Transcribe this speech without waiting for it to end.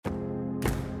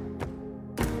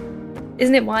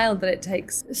Isn't it wild that it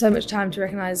takes so much time to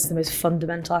recognise the most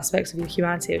fundamental aspects of your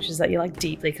humanity, which is that you're like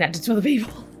deeply connected to other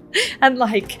people? And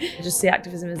like, I just see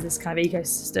activism as this kind of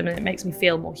ecosystem, and it makes me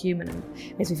feel more human and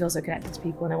makes me feel so connected to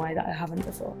people in a way that I haven't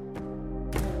before.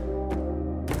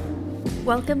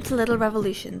 Welcome to Little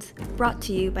Revolutions, brought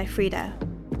to you by Frida.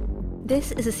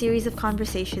 This is a series of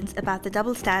conversations about the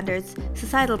double standards,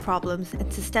 societal problems,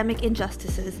 and systemic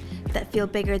injustices that feel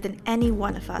bigger than any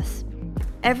one of us.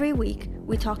 Every week,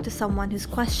 we talk to someone who's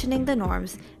questioning the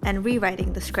norms and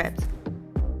rewriting the script.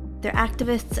 They're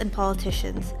activists and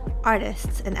politicians,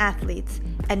 artists and athletes,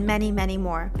 and many, many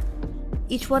more.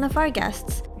 Each one of our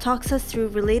guests talks us through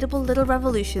relatable little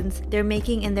revolutions they're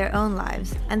making in their own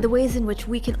lives and the ways in which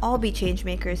we can all be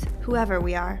changemakers, whoever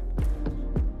we are.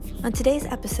 On today's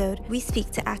episode, we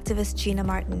speak to activist Gina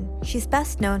Martin. She's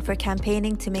best known for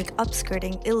campaigning to make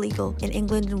upskirting illegal in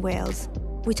England and Wales.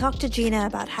 We talk to Gina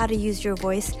about how to use your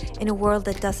voice in a world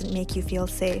that doesn't make you feel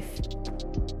safe.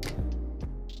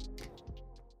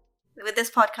 With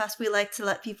this podcast, we like to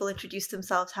let people introduce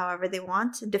themselves however they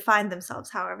want and define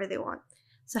themselves however they want.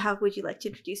 So how would you like to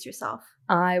introduce yourself?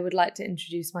 I would like to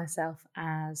introduce myself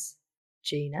as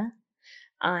Gina.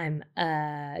 I'm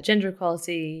a gender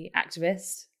equality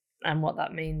activist. And what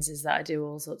that means is that I do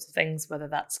all sorts of things, whether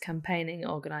that's campaigning,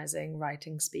 organising,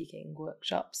 writing, speaking,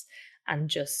 workshops, and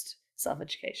just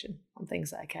self-education on things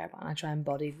that I care about. And I try and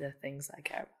embody the things that I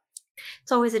care about.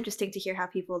 It's always interesting to hear how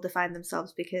people define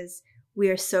themselves because we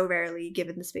are so rarely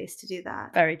given the space to do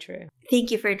that. Very true.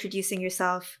 Thank you for introducing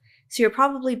yourself. So you're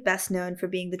probably best known for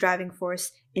being the driving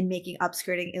force in making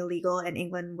upskirting illegal in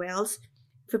England and Wales.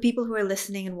 For people who are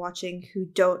listening and watching who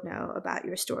don't know about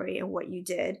your story and what you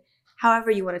did,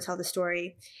 however you want to tell the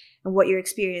story and what your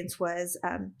experience was,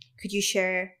 could you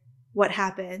share what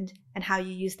happened and how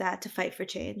you used that to fight for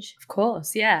change? Of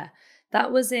course, yeah.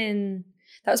 That was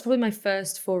probably my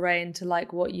first foray into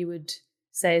like what you would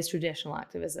say is traditional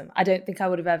activism. I don't think I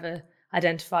would have ever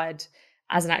identified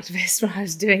as an activist when I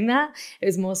was doing that. It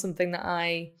was more something that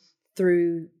I,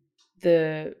 through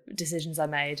the decisions I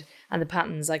made and the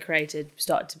patterns I created,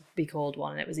 started to be called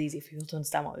one, and it was easy for people to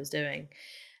understand what I was doing.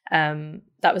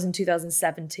 That was in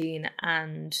 2017,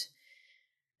 and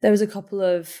there was a couple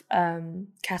of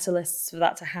catalysts for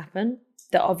that to happen.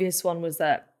 The obvious one was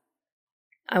that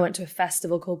I went to a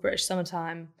festival called British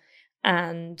Summertime,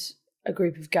 and a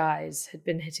group of guys had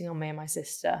been hitting on me and my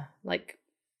sister. Like,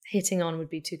 hitting on would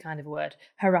be too kind of a word.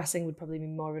 Harassing would probably be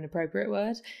more of an appropriate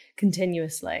word,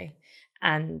 continuously.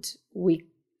 And we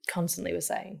constantly were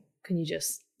saying, can you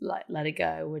just let it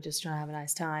go? We're just trying to have a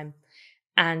nice time.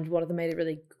 And one of them made a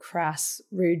really crass,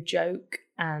 rude joke,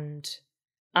 and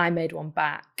I made one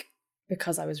back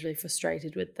because I was really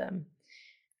frustrated with them.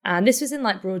 And this was in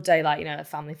like broad daylight, a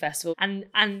family festival. And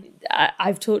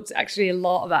I've talked actually a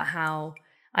lot about how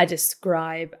I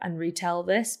describe and retell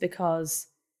this because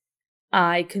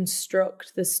I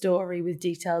construct the story with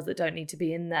details that don't need to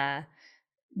be in there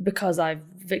because I've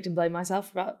victim blamed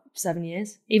myself for about 7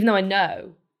 years, even though I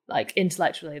know like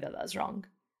intellectually that that's wrong.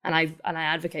 And I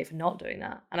advocate for not doing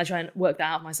that. And I try and work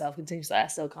that out myself continuously. I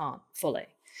still can't fully.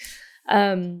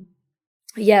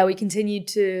 We continued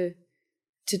to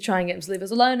try and get him to leave us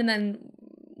alone. And then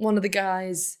one of the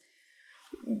guys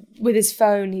with his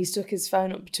phone, he stuck his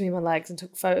phone up between my legs and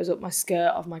took photos up my skirt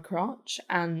of my crotch.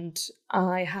 And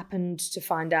I happened to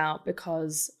find out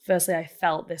because firstly, I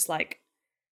felt this like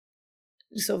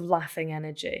sort of laughing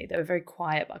energy. They were very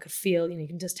quiet, but I could feel, you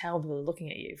can just tell people were looking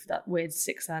at you for that weird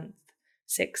sixth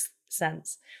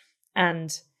sense.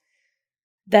 And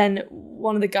then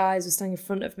one of the guys was standing in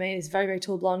front of me, this very, very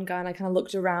tall blonde guy, and I kind of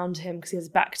looked around him because he was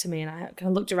back to me, and I kind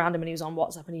of looked around him and he was on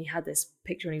WhatsApp and he had this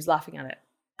picture and he was laughing at it.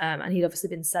 And he'd obviously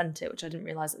been sent it, which I didn't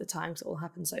realise at the time because it all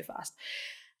happened so fast.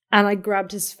 And I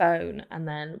grabbed his phone and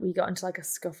then we got into like a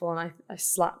scuffle and I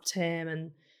slapped him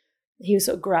and he was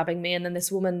sort of grabbing me. And then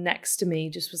this woman next to me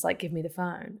just was like, give me the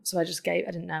phone. So I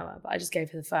didn't know her, but I just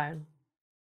gave her the phone.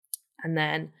 And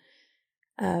then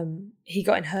he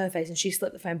got in her face and she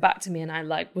slipped the phone back to me and I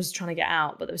like was trying to get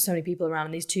out, but there were so many people around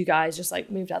and these two guys just like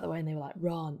moved out of the way and they were like,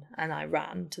 run. And I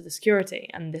ran to the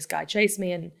security and this guy chased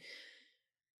me and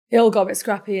it all got a bit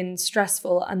scrappy and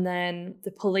stressful. And then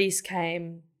the police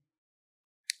came,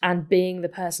 and being the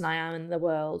person I am in the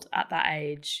world at that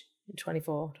age,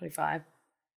 24, 25,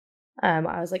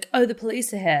 I was like, oh, the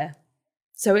police are here,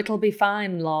 so it'll be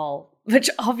fine, lol. Which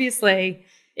obviously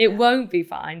it won't be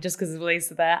fine just because the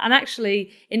police are there. And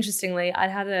actually, interestingly,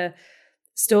 I'd had a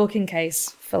stalking case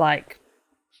for like,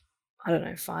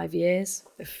 5 years.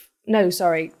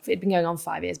 It'd been going on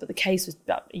 5 years, but the case was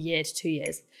about a year to 2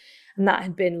 years. And that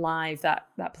had been live,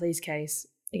 that police case,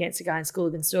 against a guy in school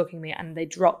who'd been stalking me, and they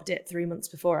dropped it 3 months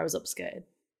before I was upskirted.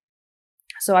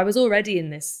 So I was already in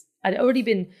this. I'd already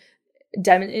been.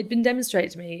 It'd been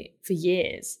demonstrated to me for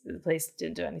years that the police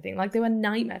didn't do anything. Like, they were a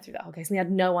nightmare through that whole case, and they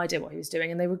had no idea what he was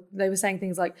doing. And they were saying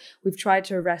things like, "We've tried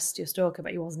to arrest your stalker,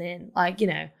 but he wasn't in." Like, you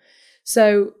know.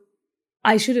 So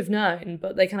I should have known,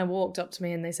 but they kind of walked up to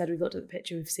me and they said, "We've looked at the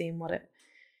picture, we've seen what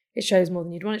it shows more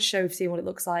than you'd want it to show. We've seen what it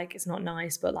looks like. It's not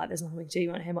nice, but like, there's nothing we can do.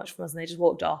 You won't hear much from us." And they just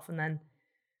walked off, and then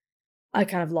I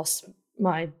kind of lost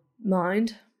my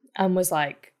mind and was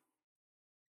like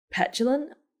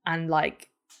petulant and like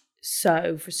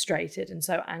so frustrated and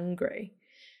so angry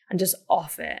and just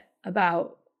off it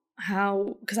about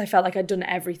how, because I felt like I'd done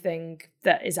everything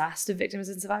that is asked of victims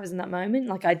and survivors in that moment.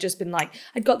 Like, I'd just been like,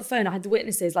 I'd got the phone, I had the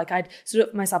witnesses, like I'd stood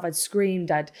up for myself, I'd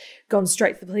screamed, I'd gone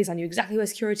straight to the police, I knew exactly where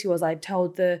security was, I'd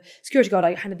told the security guard,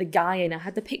 I handed the guy in, I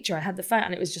had the picture, I had the phone,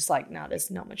 and it was just like, no,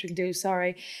 there's not much we can do,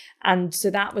 sorry. And so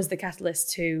that was the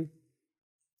catalyst to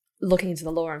looking into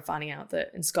the law and finding out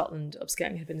that in Scotland,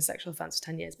 upskirting had been a sexual offence for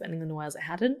 10 years, but in England and Wales it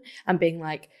hadn't, and being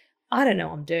like, I don't know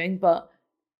what I'm doing, but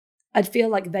I'd feel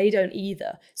like they don't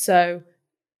either. So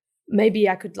maybe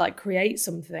I could like create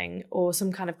something or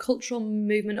some kind of cultural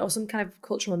movement or some kind of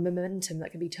cultural momentum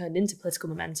that can be turned into political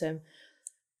momentum.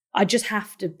 I just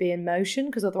have to be in motion,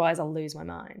 because otherwise I'll lose my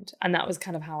mind. And that was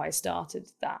kind of how I started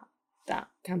that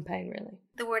campaign, really.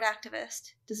 The word activist,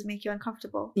 does it make you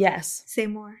uncomfortable? Yes. Say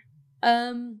more.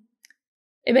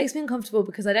 It makes me uncomfortable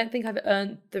because I don't think I've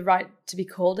earned the right to be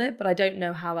called it, but I don't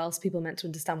know how else people are meant to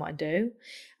understand what I do.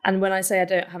 And when I say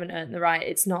haven't earned the right,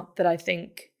 it's not that I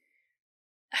think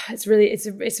I'm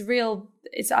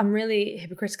really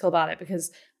hypocritical about it,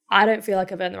 because I don't feel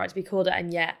like I've earned the right to be called it,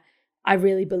 and yet I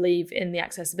really believe in the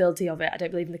accessibility of it. I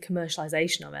don't believe in the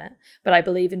commercialization of it, but I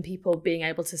believe in people being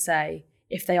able to say,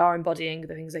 if they are embodying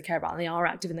the things they care about and they are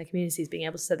active in their communities, being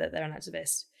able to say that they're an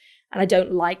activist. And I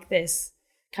don't like this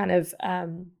kind of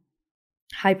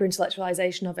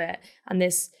hyper-intellectualization of it and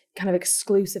this kind of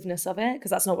exclusiveness of it,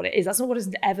 because that's not what it is. That's not what it's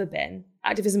ever been.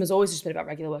 Activism has always just been about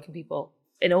regular working people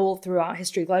in all throughout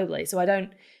history globally. So I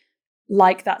don't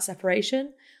like that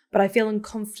separation, but I feel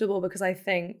uncomfortable because I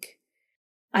think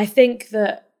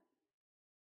that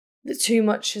too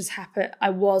much has happened. I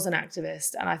was an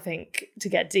activist, and I think, to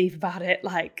get deep about it,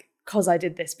 like, because I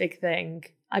did this big thing,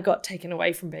 I got taken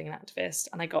away from being an activist,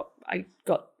 and I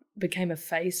became a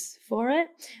face for it.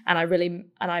 And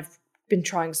I've been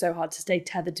trying so hard to stay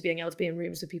tethered to being able to be in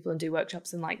rooms with people and do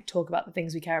workshops and like talk about the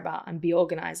things we care about and be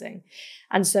organizing.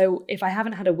 And so if I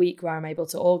haven't had a week where I'm able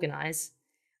to organize,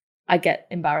 I get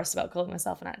embarrassed about calling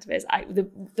myself an activist.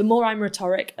 The more I'm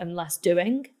rhetoric and less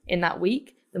doing in that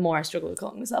week, the more I struggle with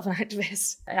calling myself an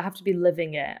activist. I have to be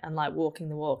living it and like walking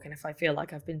the walk. And if I feel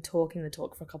like I've been talking the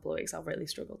talk for a couple of weeks, I'll really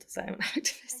struggle to say I'm an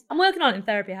activist. I'm working on it in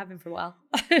therapy. I have been for a while.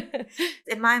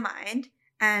 In my mind,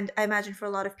 and I imagine for a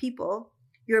lot of people,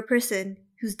 you're a person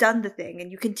who's done the thing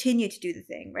and you continue to do the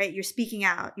thing, right? You're speaking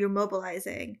out, you're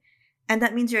mobilizing. And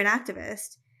that means you're an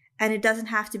activist. And it doesn't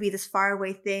have to be this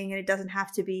faraway thing, and it doesn't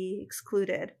have to be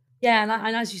excluded. Yeah,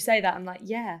 and as you say that, I'm like,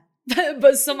 yeah.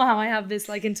 But somehow I have this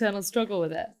like internal struggle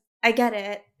with it. I get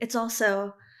it. It's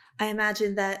also, I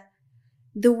imagine that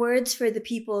the words for the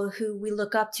people who we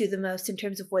look up to the most in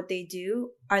terms of what they do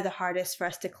are the hardest for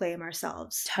us to claim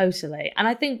ourselves. Totally. And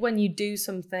I think when you do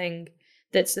something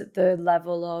that's at the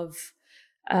level of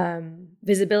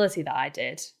visibility that I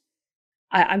did,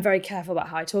 I'm very careful about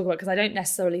how I talk about it, because I don't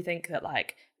necessarily think that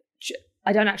like,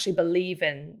 I don't actually believe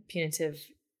in punitive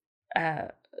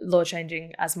law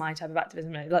changing as my type of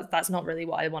activism. That's not really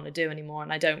what I want to do anymore,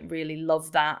 and I don't really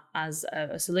love that as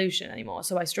a solution anymore.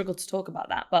 So I struggle to talk about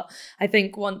that. But I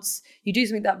think once you do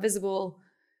something that visible,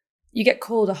 you get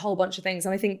called a whole bunch of things.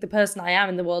 And I think the person I am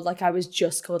in the world, like, I was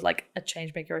just called like a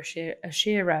change maker, a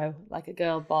shiro, like a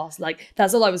girl boss. Like,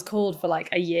 that's all I was called for like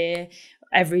a year,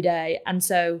 every day. And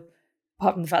so,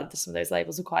 apart from the fact that some of those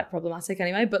labels are quite problematic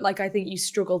anyway, but like, I think you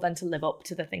struggle then to live up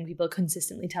to the thing people are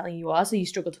consistently telling you are. So you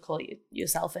struggle to call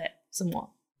yourself it somewhat.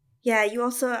 Yeah, you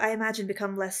also, I imagine,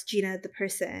 become less Gina the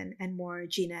person and more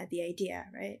Gina the idea,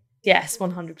 right? Yes,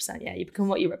 100%. Yeah, you become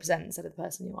what you represent instead of the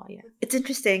person you are. Yeah. It's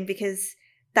interesting because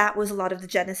that was a lot of the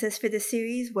genesis for this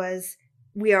series, was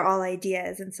we are all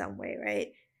ideas in some way, right?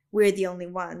 We're the only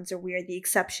ones, or we're the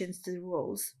exceptions to the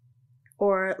rules.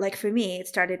 Or like for me, it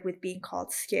started with being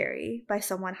called scary by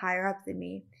someone higher up than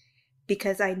me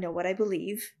because I know what I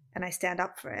believe and I stand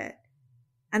up for it.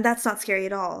 And that's not scary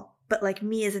at all. But like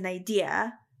me as an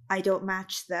idea, I don't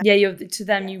match them. Yeah, to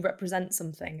them, you represent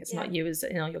something. It's not you as,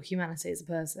 your humanity as a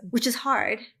person. Which is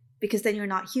hard, because then you're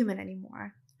not human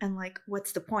anymore. And like,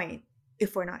 what's the point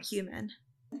if we're not human?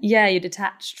 Yeah, you're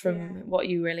detached from what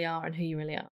you really are and who you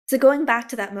really are. So going back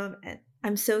to that moment,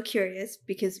 I'm so curious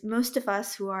because most of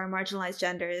us who are marginalized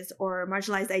genders or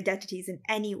marginalized identities in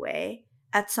any way,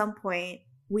 at some point,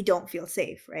 we don't feel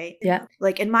safe, right? Yeah.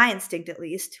 Like in my instinct, at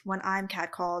least, when I'm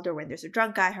catcalled or when there's a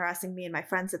drunk guy harassing me and my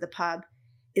friends at the pub,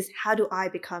 is how do I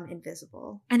become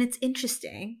invisible? And it's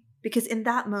interesting because in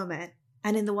that moment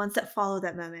and in the ones that follow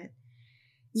that moment,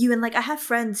 I have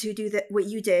friends who do that what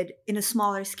you did in a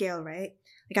smaller scale, right?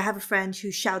 Like I have a friend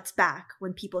who shouts back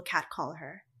when people catcall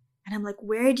her. And I'm like,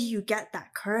 where do you get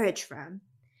that courage from?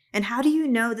 And how do you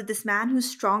know that this man who's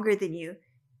stronger than you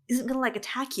isn't going to like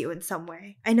attack you in some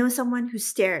way? I know someone who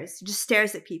just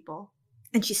stares at people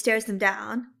and she stares them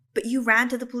down, but you ran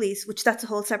to the police, which that's a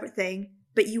whole separate thing.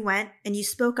 But you went and you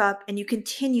spoke up and you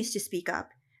continues to speak up.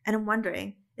 And I'm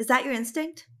wondering, is that your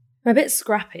instinct? I'm a bit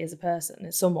scrappy as a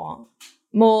person, somewhat.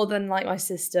 More than like my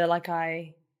sister,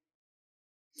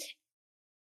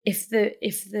 if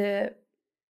the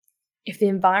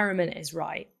environment is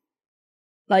right,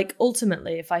 like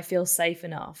ultimately if I feel safe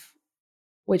enough,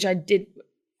 which I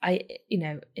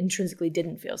intrinsically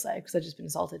didn't feel safe because I'd just been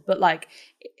assaulted, but like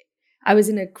I was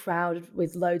in a crowd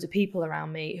with loads of people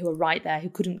around me who were right there, who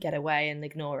couldn't get away and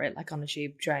ignore it, like on a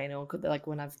tube train or like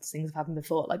when things have happened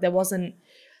before. Like I was in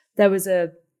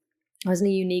a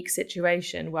unique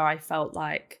situation where I felt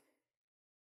like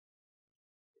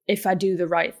if I do the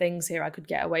right things here, I could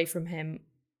get away from him.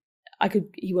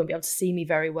 He won't be able to see me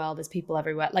very well. There's people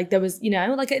everywhere. Like there was,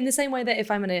 like in the same way that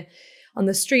if I'm on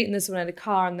the street and there's someone in a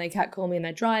car and they catcall me and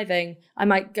they're driving, I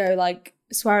might go like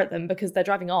swear at them because they're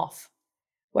driving off.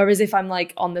 Whereas if I'm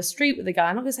like on the street with a guy,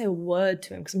 I'm not going to say a word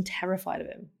to him because I'm terrified of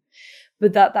him.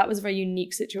 But that was a very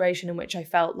unique situation in which I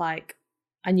felt like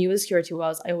I knew where security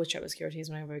was. I always check where security is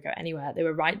whenever we go anywhere. They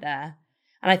were right there.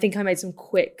 And I think I made some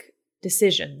quick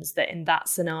decisions that in that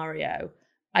scenario,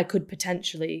 I could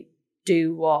potentially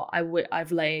do what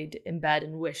I've laid in bed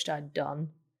and wished I'd done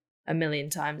a million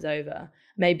times over.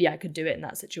 Maybe I could do it in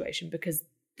that situation because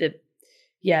the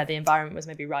environment was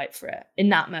maybe right for it in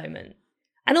that moment.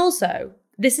 And also,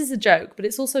 this is a joke, but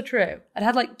it's also true. I'd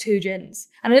had like 2 gins.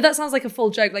 And I know that sounds like a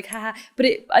full joke, like, haha, but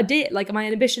I did. Like my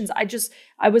inhibitions,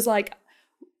 I was like,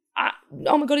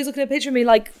 oh my God, he's looking at a picture of me,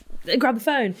 like, grab the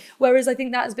phone. Whereas I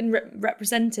think that has been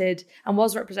represented and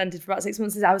was represented for about 6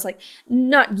 months. I was like,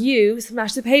 not you,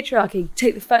 smash the patriarchy,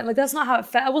 take the phone. Like, that's not how it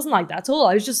felt. I wasn't like that at all.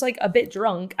 I was just like a bit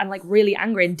drunk and like really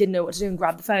angry and didn't know what to do and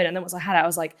grabbed the phone. And then once I had it, I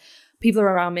was like, people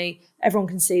are around me. Everyone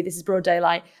can see. This is broad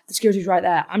daylight. The security's right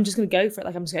there. I'm just going to go for it.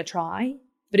 Like, I'm just going to try.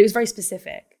 But it was very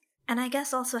specific. And I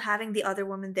guess also having the other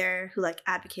woman there who like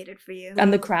advocated for you.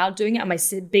 And the crowd doing it and my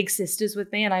big sister's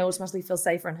with me and I automatically feel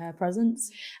safer in her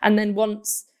presence. And then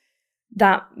once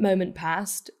that moment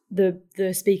passed, the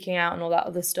speaking out and all that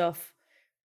other stuff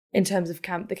in terms of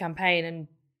the campaign and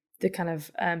the kind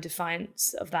of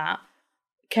defiance of that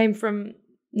came from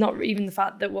not even the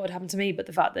fact that what had happened to me, but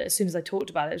the fact that as soon as I talked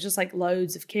about it, it was just like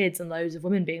loads of kids and loads of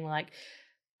women being like,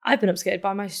 I've been upskirted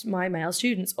by my male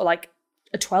students, or like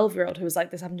a 12-year-old who was like,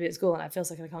 this happened to me at school and I feel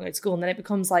like I can't go to school. And then it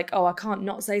becomes like, oh, I can't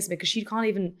not say something because she can't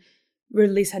even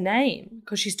release her name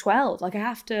because she's 12. Like I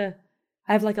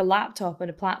have like a laptop and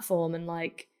a platform and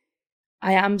like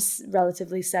I am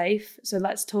relatively safe. So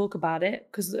let's talk about it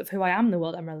because of who I am in the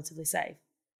world. I'm relatively safe.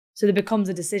 So there becomes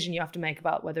a decision you have to make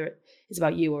about whether it's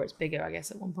about you or it's bigger, I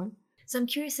guess, at one point. So I'm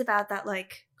curious about that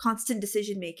like constant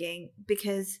decision making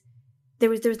because there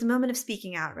was the moment of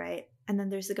speaking out, right? And then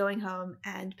there's the going home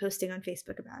and posting on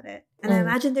Facebook about it. And I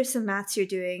imagine there's some maths you're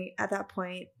doing at that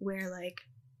point where like,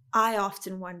 I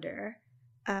often wonder,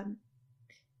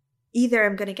 either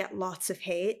I'm going to get lots of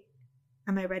hate.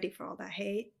 Am I ready for all that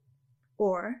hate?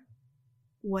 Or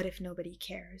what if nobody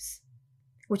cares?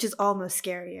 Which is almost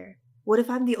scarier. What if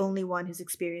I'm the only one who's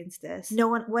experienced this?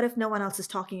 What if no one else is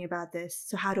talking about this?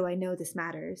 So how do I know this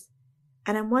matters?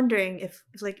 And I'm wondering if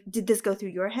like, did this go through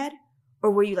your head? Or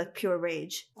were you like pure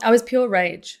rage? I was pure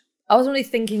rage. I wasn't really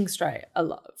thinking straight a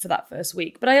lot for that first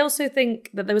week. But I also think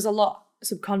that there was a lot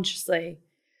subconsciously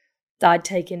that I'd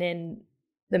taken in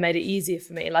that made it easier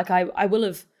for me. Like I will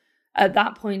have, at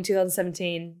that point in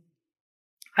 2017,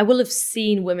 I will have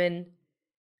seen women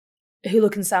who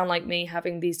look and sound like me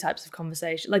having these types of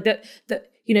conversations. Like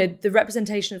the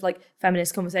representation of like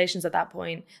feminist conversations at that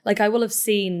point. Like I will have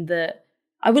seen that,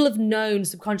 I will have known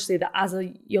subconsciously that as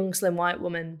a young, slim white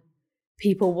woman,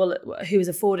 who is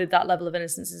afforded that level of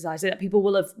innocence in society, that people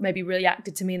will have maybe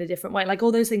reacted to me in a different way. Like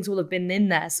all those things will have been in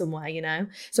there somewhere,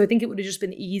 So I think it would have just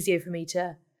been easier for me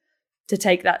to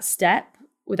take that step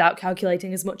without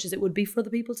calculating as much as it would be for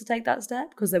other people to take that step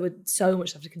because there would so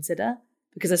much to have to consider.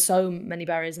 because there's so many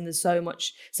barriers and there's so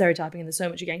much stereotyping and there's so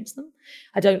much against them.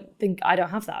 I don't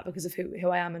have that because of who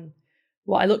I am and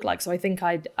what I look like. So I think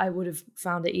I would have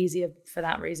found it easier for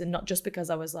that reason, not just because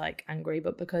I was like angry,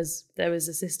 but because there was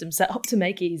a system set up to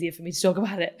make it easier for me to talk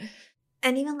about it.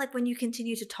 And even like when you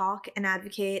continue to talk and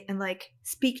advocate and like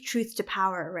speak truth to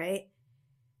power, right?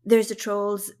 There's the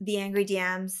trolls, the angry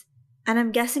DMs. And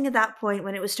I'm guessing at that point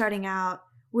when it was starting out,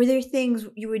 were there things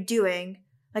you were doing?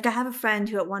 Like I have a friend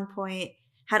who at one point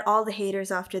had all the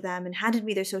haters after them and handed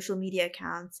me their social media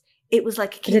accounts. It was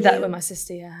like, I did that with my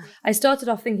sister, yeah. I started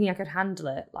off thinking I could handle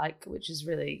it, like, which is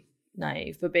really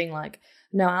naive, but being like,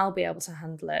 no, I'll be able to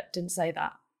handle it. Didn't say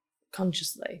that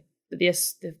consciously. But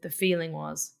the feeling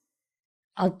was,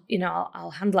 I'll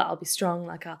handle it. I'll be strong.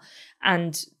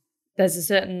 And there's a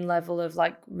certain level of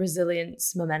like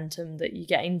resilience, momentum that you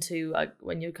get into like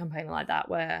when you're campaigning like that,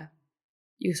 where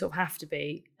you sort of have to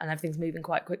be, and everything's moving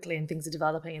quite quickly and things are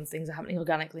developing and things are happening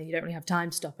organically and you don't really have time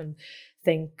to stop and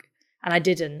think. And I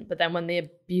didn't. But then when the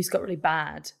abuse got really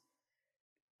bad,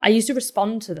 I used to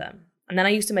respond to them. And then I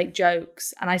used to make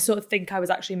jokes. And I sort of think I was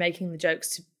actually making the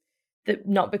jokes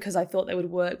not because I thought they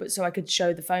would work, but so I could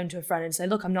show the phone to a friend and say,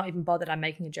 look, I'm not even bothered. I'm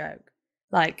making a joke.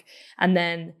 And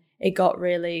then it got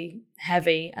really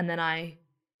heavy. And then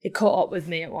it caught up with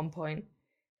me at one point.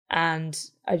 And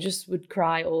I just would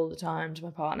cry all the time to my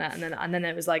partner. And then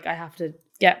it was like, I have to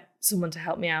get someone to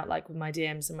help me out, like with my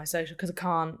DMs and my social, because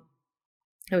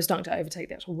I was starting to overtake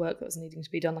the actual work that was needing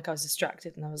to be done. Like I was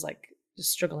distracted and I was like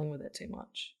just struggling with it too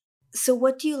much. So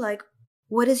what do you like?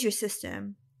 What is your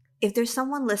system? If there's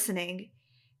someone listening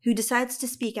who decides to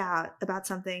speak out about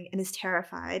something and is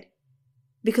terrified,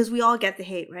 because we all get the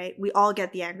hate, right? We all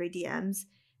get the angry DMs.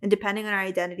 And depending on our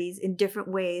identities, in different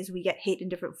ways, we get hate in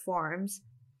different forms.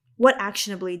 What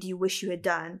actionably do you wish you had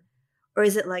done? Or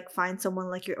is it like find someone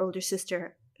like your older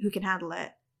sister who can handle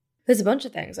it? There's a bunch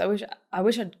of things. I wish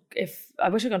I'd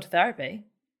gone to therapy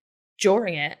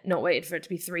during it, not waited for it to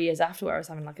be 3 years after where I was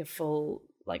having like a full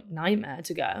like nightmare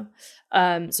to go.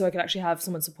 So I could actually have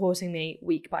someone supporting me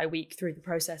week by week through the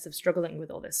process of struggling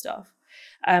with all this stuff.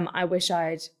 I wish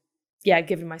I'd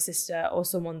given my sister or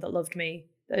someone that loved me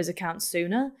those accounts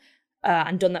sooner,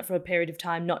 and done that for a period of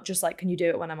time, not just like, can you do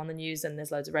it when I'm on the news and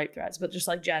there's loads of rape threats, but just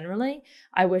like generally.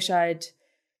 I wish I'd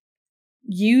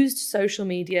used social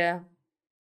media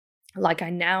like I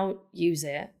now use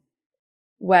it,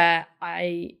 where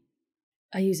I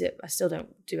use it, I still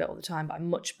don't do it all the time, but I'm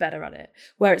much better at it,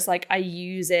 where it's like I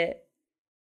use it,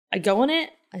 I go on it,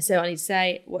 I say what I need to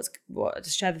say,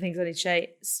 just share the things I need to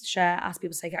share, ask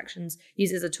people to take actions,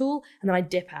 use it as a tool, and then I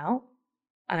dip out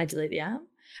and I delete the app.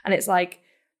 And it's like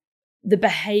the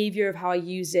behavior of how I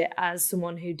used it as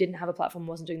someone who didn't have a platform,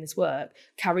 wasn't doing this work,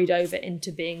 carried over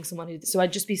into being someone who, so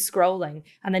I'd just be scrolling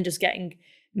and then just getting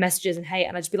messages and hate,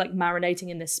 and I'd just be like marinating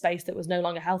in this space that was no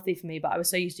longer healthy for me, but I was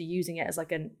so used to using it as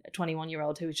like a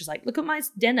 21-year-old who was just like, look at my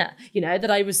dinner, that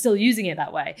I was still using it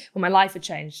that way when my life had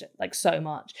changed like so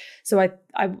much. So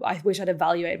I wish I'd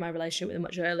evaluated my relationship with it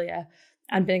much earlier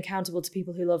and been accountable to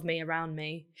people who love me around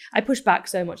me. I pushed back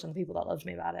so much on the people that loved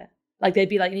me about it. Like they'd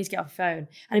be like, you need to get off your phone.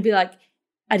 And I'd be like,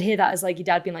 I'd hear that as like your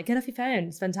dad being like, get off your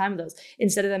phone, spend time with us,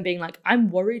 instead of them being like,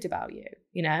 I'm worried about you,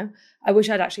 I wish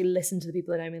I'd actually listened to the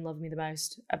people that know me and love me the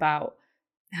most about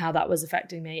how that was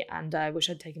affecting me. And I wish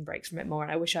I'd taken breaks from it more.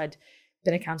 And I wish I'd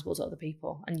been accountable to other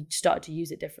people and started to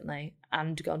use it differently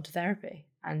and gone to therapy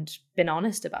and been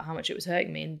honest about how much it was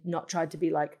hurting me and not tried to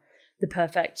be like the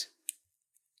perfect,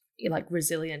 like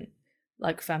resilient,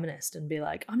 like feminist and be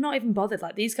like, I'm not even bothered.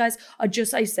 Like these guys are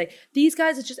just, I used to say, these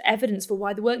guys are just evidence for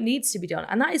why the work needs to be done.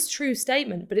 And that is true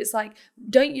statement, but it's like, you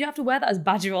don't have to wear that as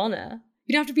badge of honor.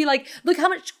 You don't have to be like, look how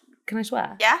much, can I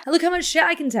swear? Yeah. Look how much shit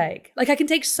I can take. Like I can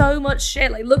take so much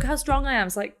shit. Like look how strong I am.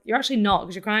 It's like, you're actually not,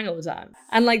 because you're crying all the time.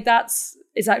 And like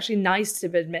it's actually nice to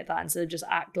admit that instead of just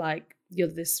act like you're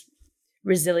this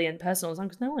resilient person all the time,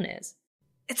 because no one is.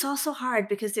 It's also hard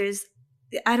because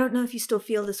I don't know if you still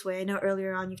feel this way. I know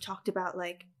earlier on you've talked about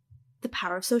like the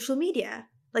power of social media,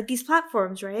 like these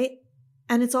platforms, right?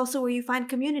 And it's also where you find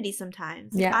community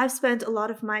sometimes. Yeah. I've spent a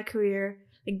lot of my career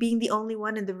like being the only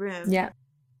one in the room. Yeah.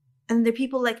 And there are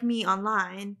people like me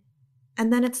online.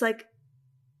 And then it's like,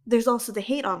 there's also the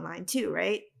hate online too,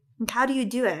 right? Like how do you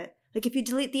do it? Like if you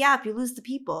delete the app, you lose the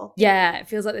people. Yeah, it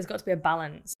feels like there's got to be a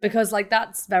balance, because like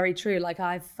that's very true. Like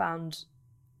I've found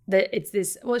that it's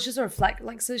just a reflect,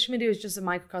 like social media is just a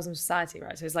microcosm of society,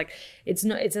 right? So it's like, it's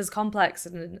as complex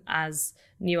and as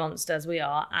nuanced as we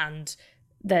are. And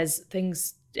there's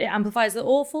things, it amplifies the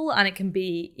awful and it can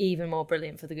be even more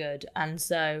brilliant for the good. And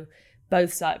so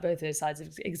both those sides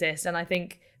exist. And I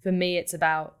think for me, it's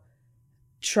about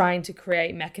trying to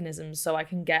create mechanisms so I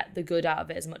can get the good out of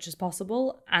it as much as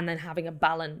possible, and then having a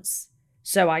balance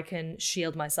so I can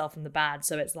shield myself from the bad.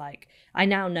 So it's like, I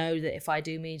now know that if I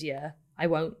do media,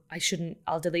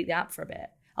 I'll delete the app for a bit.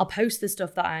 I'll post the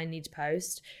stuff that I need to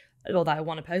post, or that I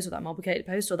want to post, or that I'm obligated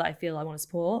to post, or that I feel I want to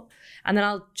support. And then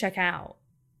I'll check out,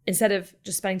 instead of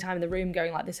just spending time in the room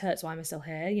going like, this hurts, why am I still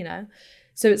here, you know?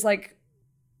 So it's like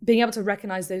being able to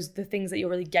recognize the things that you're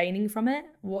really gaining from it,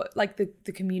 what, like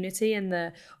the community and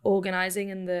the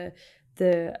organizing and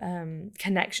the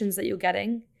connections that you're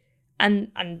getting,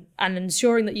 and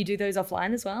ensuring that you do those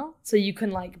offline as well, so you can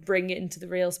like bring it into the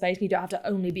real space and you don't have to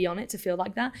only be on it to feel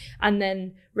like that. And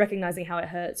then recognizing how it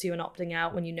hurts you and opting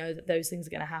out when you know that those things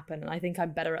are going to happen. And I think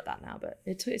I'm better at that now, but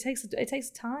it takes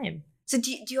time. So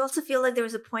do you also feel like there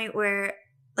was a point where,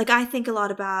 like, I think a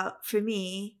lot about, for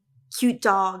me, cute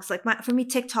dogs, like for me,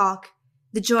 TikTok,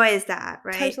 the joy is that,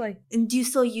 right? Totally. And do you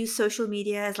still use social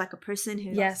media as like a person who...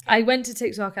 Yes. I went to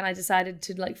TikTok and I decided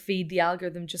to like feed the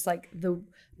algorithm just like the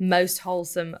most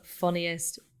wholesome,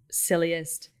 funniest,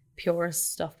 silliest,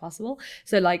 purest stuff possible.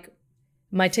 So like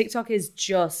my TikTok is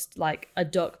just like a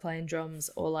duck playing drums,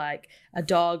 or like a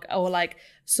dog, or like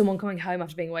someone coming home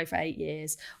after being away for 8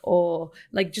 years, or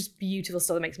like just beautiful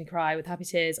stuff that makes me cry with happy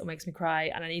tears, or makes me cry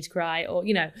and I need to cry, or,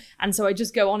 you know. And so I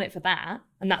just go on it for that,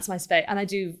 and that's my space. And I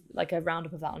do like a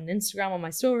roundup of that on Instagram on my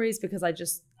stories, because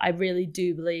I really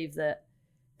do believe that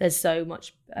there's so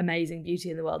much amazing beauty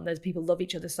in the world, and there's people love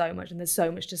each other so much, and there's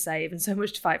so much to save and so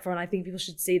much to fight for, and I think people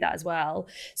should see that as well.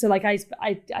 So like I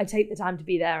take the time to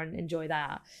be there and enjoy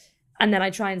that, and then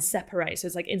I try and separate. So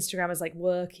it's like Instagram is like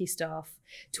worky stuff,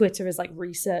 Twitter is like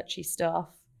researchy stuff,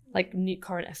 like new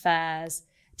current affairs,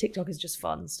 TikTok is just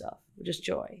fun stuff, just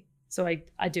joy. So I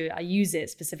use it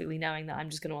specifically knowing that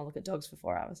I'm just going to want to look at dogs for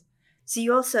 4 hours. So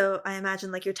you also, I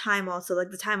imagine, like your time also,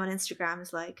 like the time on Instagram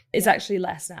is like... It's actually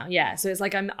less now, yeah. So it's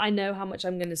like I know how much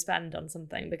I'm going to spend on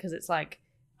something, because it's like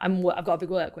I've got a big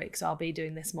work week, so I'll be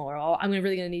doing this more. Or I'm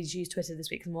really going to need to use Twitter this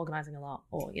week because I'm organising a lot,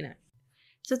 or, you know.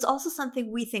 So it's also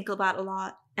something we think about a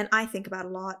lot, and I think about a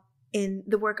lot in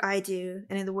the work I do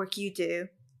and in the work you do.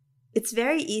 It's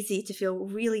very easy to feel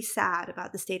really sad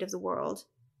about the state of the world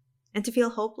and to feel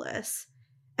hopeless.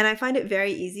 And I find it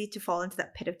very easy to fall into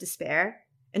that pit of despair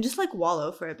and just like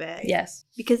wallow for a bit. Yes.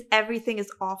 Because everything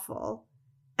is awful.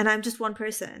 And I'm just one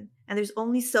person. And there's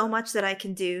only so much that I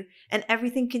can do. And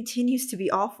everything continues to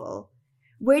be awful.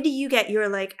 Where do you get your,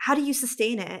 like, how do you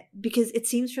sustain it? Because it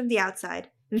seems from the outside,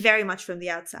 very much from the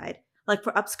outside, like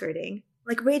for upskirting,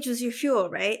 like rage was your fuel,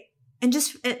 right? And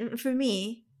just for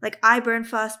me, like I burn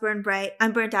fast, burn bright.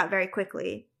 I'm burnt out very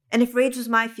quickly. And if rage was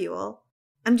my fuel,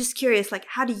 I'm just curious, like,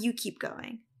 how do you keep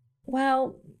going?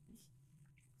 Well,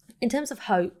 in terms of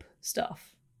hope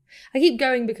stuff, I keep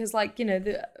going because, like, you know,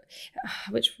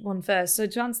 which one first? So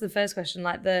to answer the first question,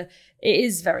 like it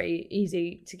is very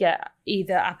easy to get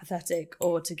either apathetic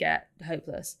or to get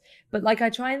hopeless. But like I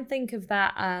try and think of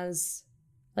that as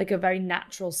like a very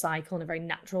natural cycle and a very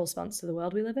natural response to the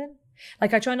world we live in.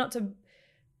 Like I try not to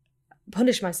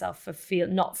punish myself for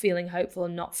not feeling hopeful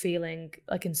and not feeling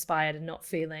like inspired and not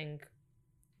feeling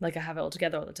like I have it all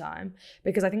together all the time,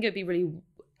 because I think it'd be really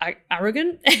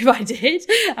arrogant if I did.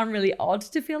 I'm really odd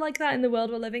to feel like that in the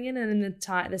world we're living in and in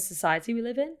the society we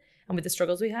live in and with the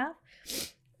struggles we have.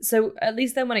 So at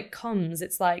least then when it comes,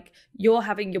 it's like your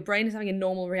brain is having a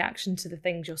normal reaction to the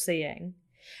things you're seeing.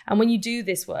 And when you do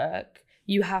this work,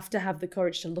 you have to have the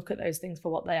courage to look at those things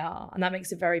for what they are. And that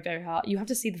makes it very, very hard. You have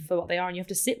to see them for what they are and you have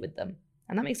to sit with them.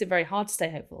 And that makes it very hard to stay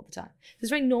hopeful all the time. It's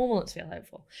very normal to feel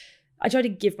hopeful. I try to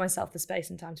give myself the space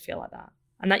and time to feel like that.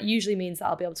 And that usually means that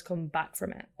I'll be able to come back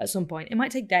from it at some point. It might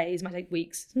take days, it might take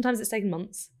weeks. Sometimes it's taken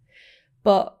months.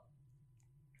 But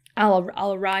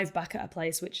I'll arrive back at a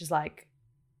place which is like,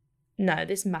 no,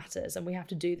 this matters and we have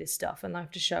to do this stuff and I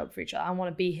have to show up for each other. I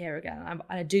want to be here again. And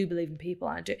I do believe in people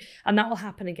and that will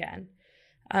happen again.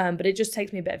 But it just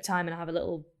takes me a bit of time, and I have a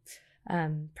little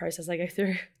process I go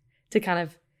through to kind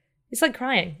of, it's like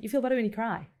crying. You feel better when you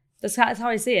cry. That's how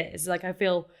I see it. It's like I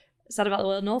feel sad about the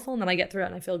world and awful, and then I get through it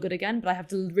and I feel good again, but I have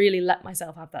to really let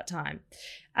myself have that time.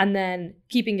 And then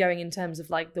keeping going in terms of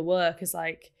like the work is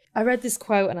like, I read this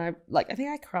quote and I think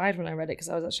I cried when I read it because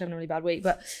I was actually having a really bad week,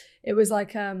 but it was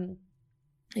like,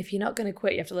 if you're not going to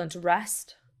quit, you have to learn to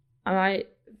rest. And I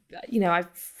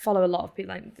follow a lot of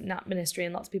people like Nat Ministry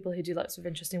and lots of people who do lots of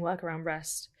interesting work around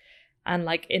rest and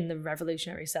like in the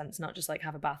revolutionary sense, not just like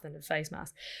have a bath and a face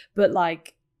mask, but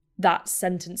like that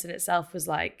sentence in itself was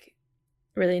like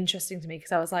really interesting to me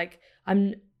because I was like,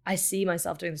 I see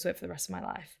myself doing this work for the rest of my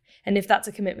life. And if that's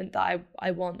a commitment that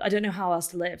I want, I don't know how else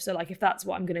to live. So like, if that's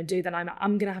what I'm going to do, then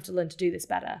I'm going to have to learn to do this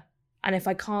better. And if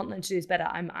I can't learn to do this better,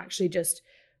 I'm actually just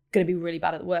going to be really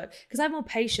bad at the work, because I have more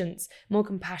patience, more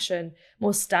compassion,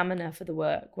 more stamina for the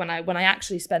work when I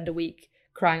actually spend a week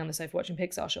crying on the sofa watching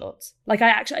Pixar shorts. Like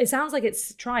it sounds like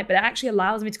it's trite, but it actually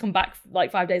allows me to come back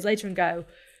like 5 days later and go,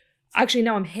 actually,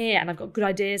 no, I'm here and I've got good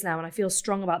ideas now and I feel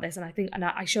strong about this, and I think, and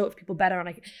I show up for people better,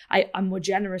 and I'm more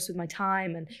generous with my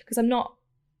time, and because I'm not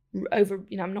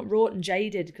I'm not wrought and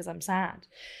jaded because I'm sad.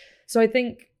 So I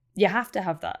think you have to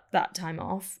have that time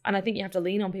off, and I think you have to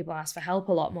lean on people and ask for help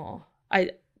a lot more.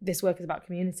 This work is about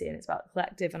community and it's about the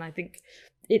collective, and I think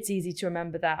it's easy to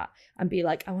remember that and be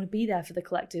like, I want to be there for the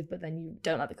collective, but then you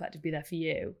don't let the collective be there for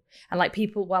you. And like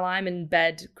people, while I'm in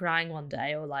bed crying one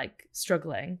day or like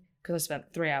struggling because I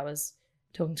spent 3 hours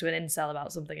talking to an incel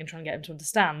about something and trying to get him to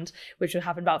understand, which would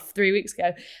happen about 3 weeks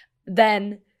ago,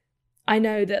 then I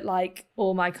know that like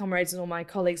all my comrades and all my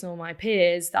colleagues and all my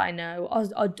peers that I know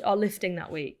are lifting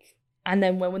that week. And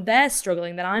then when they're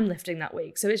struggling, then I'm lifting that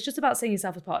week. So it's just about seeing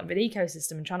yourself as part of an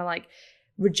ecosystem and trying to like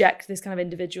reject this kind of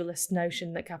individualist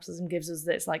notion that capitalism gives us,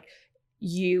 that it's like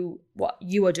what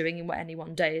you are doing in any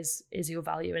one day is your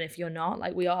value. And if you're not,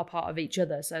 like, we are part of each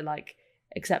other. So like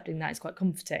accepting that is quite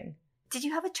comforting. Did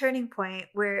you have a turning point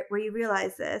where you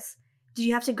realized this? Did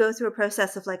you have to go through a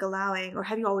process of like allowing, or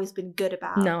have you always been good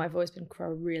about? No, I've always been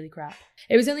really crap.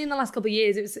 It was only in the last couple of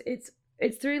years.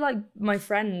 It's through like my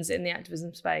friends in the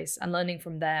activism space and learning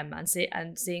from them and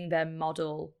seeing them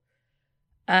model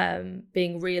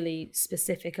being really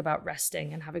specific about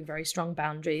resting and having very strong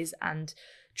boundaries, and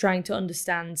trying to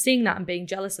understand, seeing that and being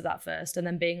jealous of that first, and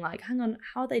then being like, hang on,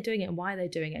 how are they doing it and why are they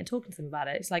doing it, and talking to them about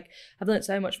it. It's like, I've learned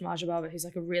so much from Aja Barber, who's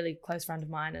like a really close friend of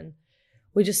mine, and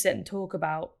we just sit and talk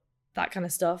about that kind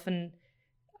of stuff, and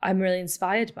I'm really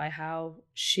inspired by how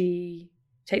she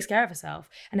takes care of herself,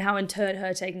 and how in turn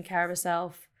her taking care of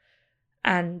herself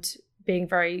and being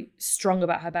very strong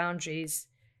about her boundaries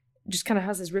just kind of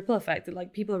has this ripple effect that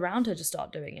like people around her just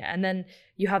start doing it, and then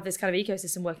you have this kind of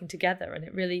ecosystem working together, and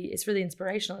it's really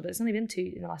inspirational. But it's only been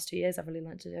in the last 2 years I've really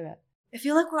learned to do it. I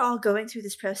feel like we're all going through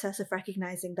this process of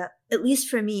recognizing that, at least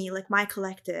for me, like my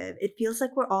collective, it feels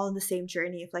like we're all in the same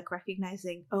journey of like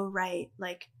recognizing, oh right,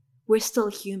 like we're still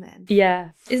human.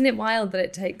 Yeah. Isn't it wild that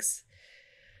it takes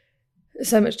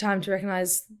so much time to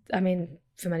recognize? I mean,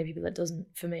 for many people it doesn't.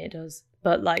 For me it does.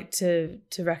 But like to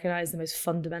recognize the most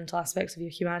fundamental aspects of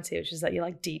your humanity, which is that you're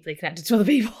like deeply connected to other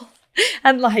people.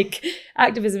 And like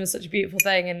activism is such a beautiful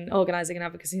thing, and organizing and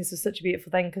advocacy is such a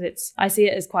beautiful thing, because I see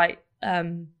it as quite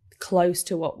close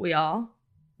to what we are,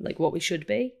 like what we should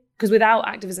be. Because without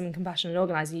activism and compassion and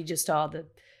organizing, you just are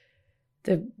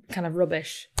the kind of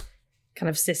rubbish kind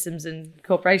of systems and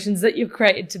corporations that you've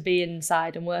created to be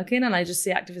inside and work in. And I just see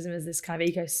activism as this kind of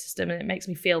ecosystem, and it makes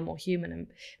me feel more human and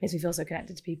makes me feel so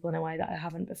connected to people in a way that I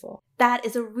haven't before. That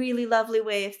is a really lovely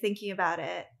way of thinking about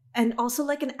it. And also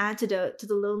like an antidote to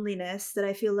the loneliness that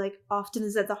I feel like often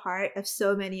is at the heart of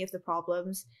so many of the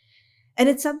problems. And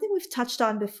it's something we've touched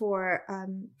on before,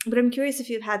 but I'm curious if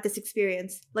you've had this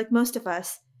experience, like most of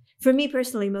us. For me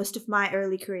personally, most of my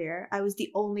early career, I was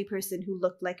the only person who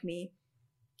looked like me.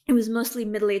 It was mostly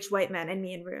middle-aged white men and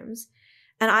me in rooms.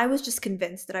 And I was just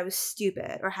convinced that I was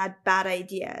stupid or had bad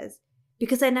ideas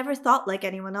because I never thought like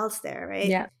anyone else there, right?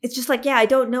 Yeah. It's just like, yeah, I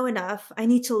don't know enough. I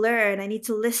need to learn. I need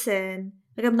to listen.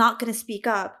 Like, I'm not going to speak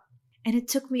up. And it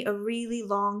took me a really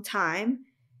long time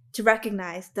to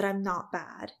recognize that I'm not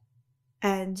bad.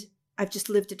 And I've just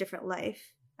lived a different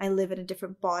life. I live in a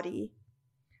different body.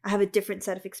 I have a different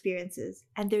set of experiences,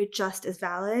 and they're just as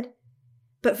valid.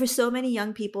 But for so many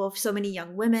young people, so many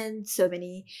young women, so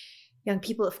many young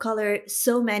people of color,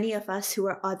 so many of us who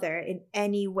are other in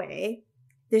any way,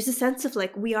 there's a sense of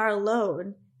like we are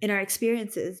alone in our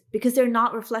experiences because they're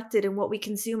not reflected in what we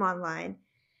consume online,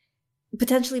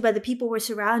 potentially by the people we're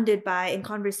surrounded by in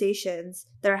conversations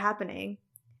that are happening.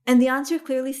 And the answer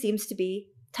clearly seems to be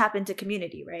tap into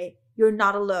community, right? You're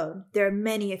not alone. There are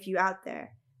many of you out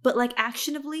there. But like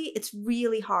actionably, it's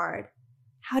really hard.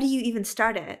 How do you even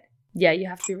start it? Yeah, you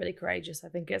have to be really courageous. I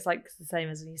think it's like the same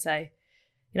as when you say,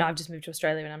 I've just moved to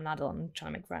Australia and I'm an adult and I'm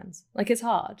trying to make friends. Like, it's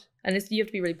hard. And you have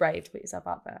to be really brave to put yourself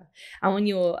out there. And when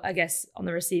you're, I guess, on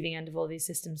the receiving end of all these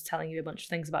systems telling you a bunch of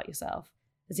things about yourself,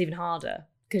 it's even harder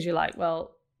because you're like,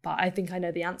 well, but I think I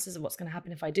know the answers of what's going to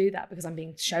happen if I do that because I'm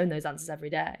being shown those answers every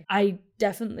day. I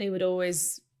definitely would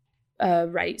always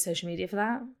rate social media for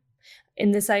that.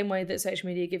 In the same way that social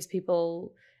media gives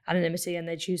people anonymity and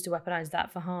they choose to weaponize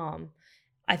that for harm,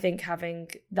 I think having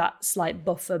that slight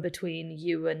buffer between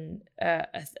you and a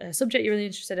subject you're really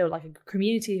interested in, or like a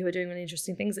community who are doing really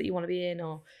interesting things that you want to be in,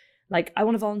 or Like, I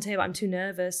want to volunteer, but I'm too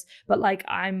nervous. But like,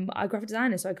 I'm a graphic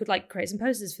designer, so I could like create some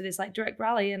posters for this like direct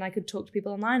rally, and I could talk to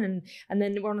people online, and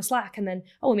then we're on a Slack, and then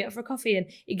we'll meet up for a coffee, and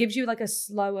it gives you like a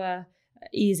slower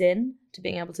ease in to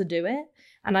being able to do it.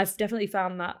 And I've definitely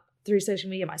found that through social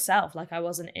media myself. Like, I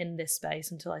wasn't in this space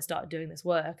until I started doing this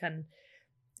work, and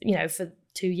for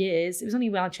 2 years, it was only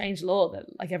when I changed law that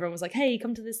like everyone was like, hey,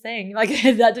 come to this thing. Like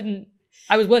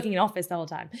I was working in office the whole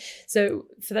time. So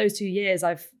for those 2 years,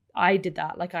 I did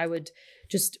that. Like, I would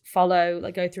just follow,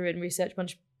 like go through and research a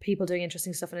bunch of people doing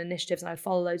interesting stuff and initiatives, and I'd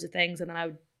follow loads of things, and then I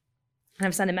would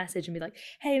send a message and be like,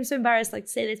 hey, I'm so embarrassed like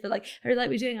to say this, but like I really like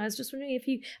what you're doing. I was just wondering if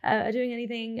you are doing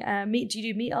anything, do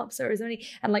you do meetups, or is there any,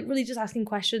 and like really just asking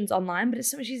questions online. But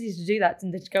it's so much easier to do that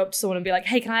than to go up to someone and be like,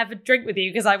 hey, can I have a drink with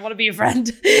you because I want to be a friend?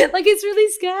 Like, it's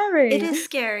really scary. It is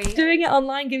scary. Doing it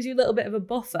online gives you a little bit of a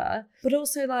buffer, but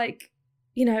also like,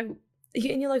 in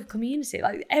your local community,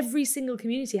 like every single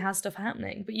community has stuff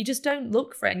happening, but you just don't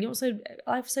look for it. And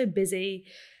life's so busy.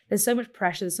 There's so much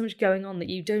pressure. There's so much going on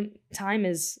that time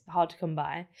is hard to come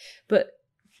by. But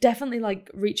definitely like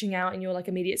reaching out in your like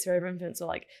immediate sphere of influence, or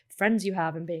like friends you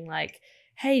have, and being like,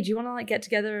 hey, do you want to like get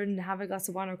together and have a glass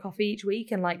of wine or coffee each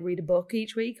week and like read a book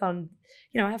each week on,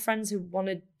 I have friends who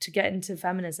wanted to get into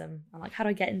feminism. I'm like, how do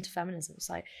I get into feminism? It's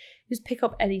like, just pick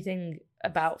up anything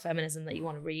about feminism that you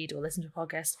want to read, or listen to a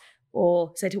podcast,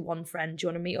 or say to one friend, do you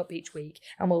want to meet up each week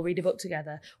and we'll read a book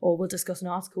together, or we'll discuss an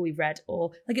article we've read,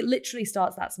 or like, it literally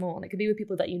starts that small, and it could be with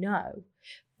people that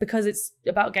because it's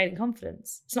about gaining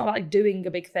confidence. It's not about like doing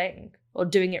a big thing or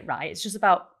doing it right. It's just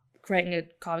about carving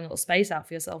a little space out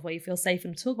for yourself where you feel safe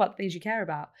and talk about the things you care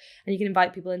about, and you can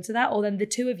invite people into that, or then the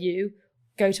two of you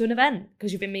go to an event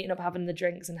because you've been meeting up, having the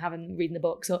drinks and reading the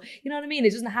books, or you know what I mean?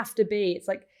 It doesn't have to be, it's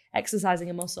like exercising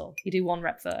a muscle. You do one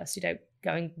rep first, you don't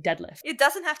go and deadlift. It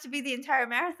doesn't have to be the entire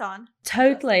marathon.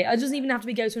 Totally. It doesn't even have to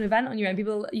be go to an event on your own.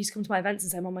 People used to come to my events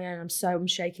and say, I'm on my own, I'm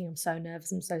shaking, I'm so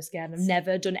nervous, I'm so scared, I've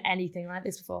never done anything like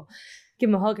this before. Give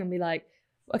them a hug and be like,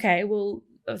 okay, well,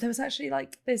 there was actually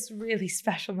like this really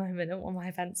special moment at one of my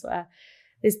events where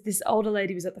this older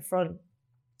lady was at the front,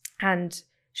 and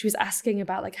she was asking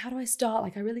about like, how do I start?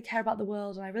 Like, I really care about the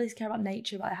world, and I really care about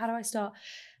nature, but like, how do I start?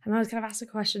 And I was kind of asking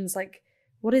questions like,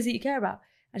 what is it you care about?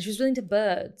 And she was really into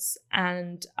birds.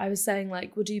 And I was saying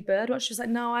like, well, do you bird watch? She was like,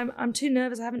 no, I'm too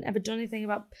nervous. I haven't ever done anything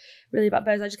about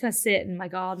birds. I just kind of sit in my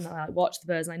garden and I like watch the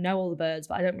birds, and I know all the birds,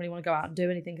 but I don't really want to go out and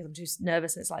do anything because I'm too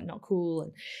nervous and it's like not cool.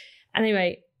 And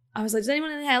anyway, I was like, does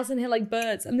anyone else in here like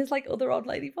birds? And this like other old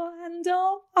lady put her hand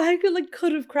up. I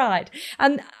could have cried.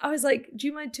 And I was like, do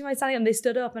you mind standing up? And they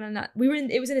stood up, and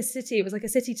it was in a city. It was like a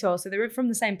city tour. So they were from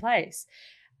the same place.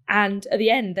 And at the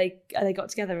end, they got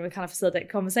together and we kind of facilitated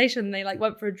conversation. And they like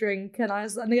went for a drink, and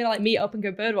they're gonna like meet up and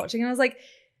go bird watching. And I was like,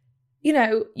 you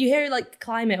hear like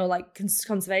climate or like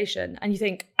conservation, and you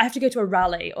think I have to go to a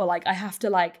rally, or like I have to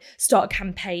like start a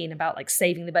campaign about like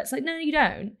saving the birds. Like, no, you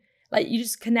don't. Like, you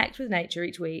just connect with nature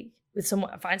each week with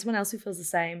find someone else who feels the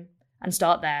same, and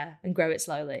start there and grow it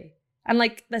slowly. And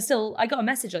like, I got a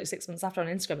message like 6 months after on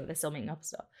Instagram that they're still meeting up and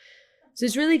stuff. So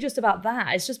it's really just about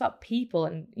that. It's just about people,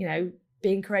 and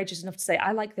being courageous enough to say,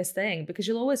 I like this thing, because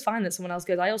you'll always find that someone else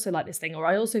goes, I also like this thing, or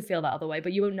I also feel that other way,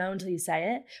 but you won't know until you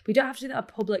say it. But you don't have to do that a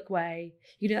public way.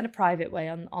 You do that in a private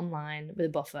way online with a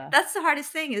buffer. That's the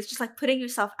hardest thing, is just like putting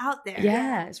yourself out there.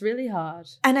 Yeah, it's really hard.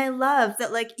 And I love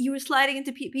that like you were sliding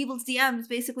into people's DMs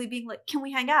basically being like, can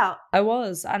we hang out? I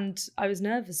was, and I was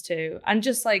nervous too. And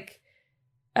just like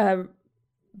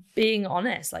being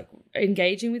honest, like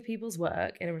engaging with people's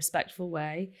work in a respectful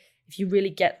way. If you really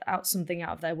get something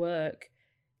out of their work,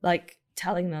 like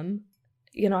telling them,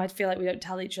 I feel like we don't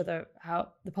tell each other how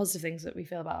the positive things that we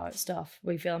feel about our stuff.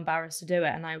 We feel embarrassed to do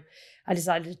it. And I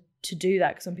decided to do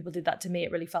that, because when people did that to me,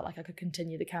 it really felt like I could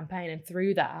continue the campaign. And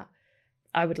through that,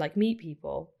 I would like meet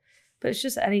people. But it's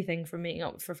just anything from meeting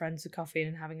up for friends with coffee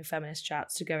and having a feminist chat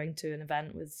to going to an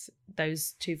event with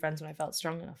those two friends when I felt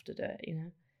strong enough to do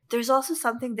it, There's also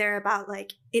something there about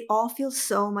like, it all feels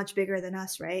so much bigger than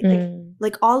us, right?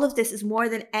 Like all of this is more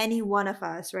than any one of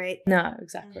us, right? No,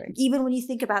 exactly. Even when you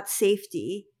think about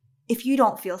safety, if you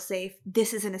don't feel safe,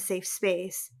 this isn't a safe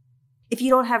space. If you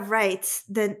don't have rights,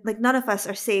 then like none of us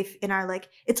are safe in our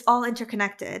it's all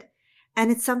interconnected. And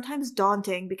it's sometimes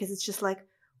daunting, because it's just like,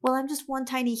 well, I'm just one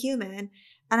tiny human,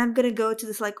 and I'm going to go to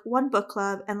this like one book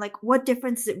club, and like, what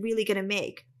difference is it really going to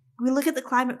make? We look at the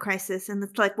climate crisis and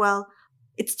it's like, well,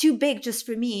 it's too big just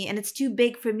for me, and it's too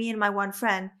big for me and my one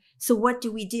friend. So what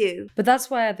do we do? But that's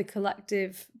where the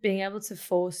collective, being able to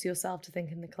force yourself to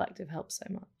think in the collective, helps so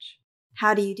much.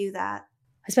 How do you do that?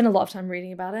 I spend a lot of time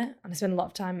reading about it, and I spend a lot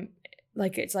of time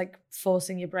like it's like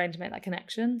forcing your brain to make that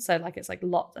connection. So like it's like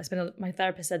my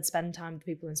therapist said spend time with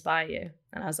people who inspire you,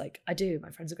 and I was like, I do,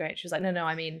 my friends are great. She was like, no,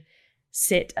 I mean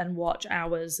sit and watch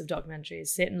hours of documentaries,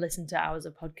 sit and listen to hours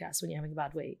of podcasts when you're having a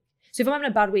bad week. So if I'm having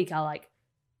a bad week, I'll like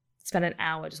spend an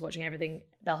hour just watching everything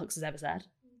Bell Hooks has ever said,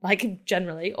 like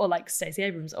generally, or like Stacey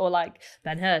Abrams, or like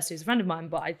Ben Hurst, who's a friend of mine,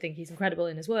 but I think he's incredible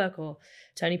in his work, or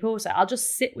Tony Porter. I'll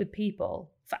just sit with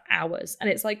people for hours. And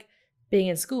it's like being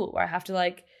in school where I have to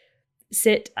like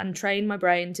sit and train my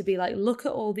brain to be like, look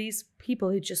at all these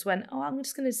people who just went, oh, I'm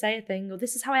just going to say a thing, or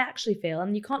this is how I actually feel.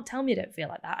 And you can't tell me I don't feel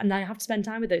like that. And I have to spend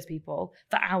time with those people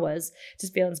for hours to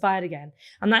feel inspired again.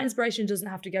 And that inspiration doesn't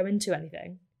have to go into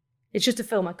anything. It's just to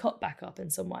fill my cup back up in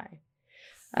some way.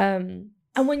 And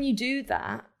when you do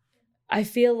that, I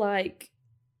feel like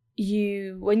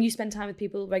when you spend time with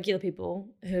people, regular people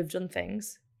who have done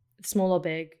things, small or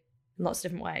big, in lots of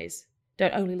different ways,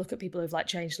 don't only look at people who've like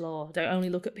changed the law. Don't only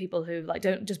look at people who like,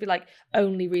 don't just be like,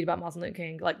 only read about Martin Luther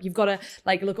King. Like you've got to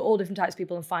like look at all different types of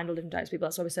people and find all different types of people.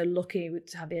 That's why we're so lucky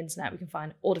to have the internet. We can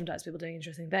find all different types of people doing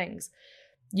interesting things.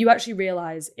 You actually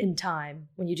realize in time,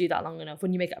 when you do that long enough,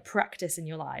 when you make it a practice in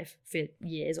your life for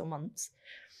years or months,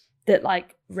 that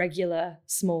like regular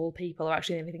small people are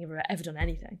actually the only thing who've ever done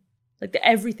anything. Like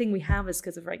everything we have is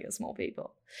because of regular small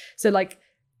people. So like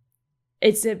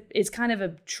it's kind of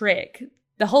a trick.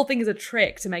 The whole thing is a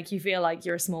trick to make you feel like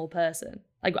you're a small person.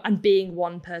 Like, and being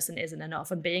one person isn't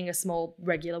enough, and being a small,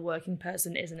 regular working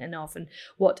person isn't enough.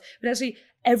 But actually,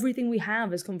 everything we have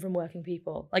has come from working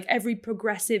people. Like every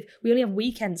progressive, we only have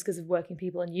weekends because of working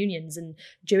people and unions and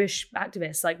Jewish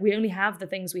activists. Like we only have the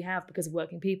things we have because of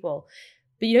working people.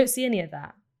 But you don't see any of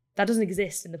that. That doesn't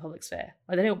exist in the public sphere.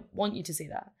 Like they don't want you to see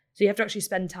that. So you have to actually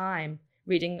spend time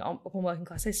reading up on working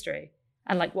class history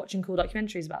and like watching cool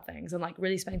documentaries about things and like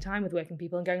really spending time with working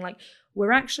people and going like,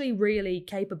 we're actually really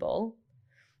capable.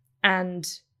 And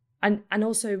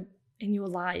also in your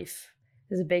life,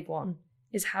 there's a big one,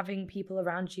 is having people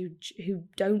around you who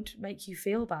don't make you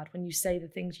feel bad when you say the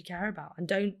things you care about, and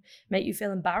don't make you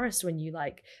feel embarrassed when you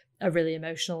like are really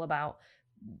emotional about,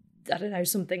 I don't know,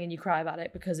 something and you cry about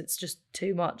it because it's just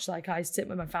too much. Like I sit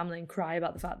with my family and cry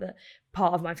about the fact that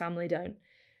part of my family don't,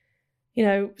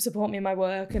 support me in my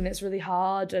work, and it's really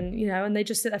hard, and and they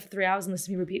just sit there for 3 hours and listen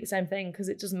to me repeat the same thing because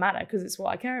it doesn't matter, because it's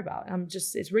what I care about.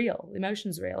 It's real. The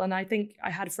emotion's real. And I think I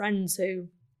had friends who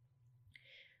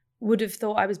would have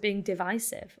thought I was being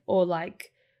divisive, or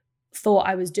like thought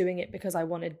I was doing it because I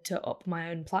wanted to up my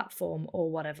own platform or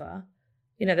whatever.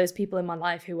 Those people in my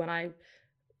life who, when I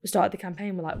started the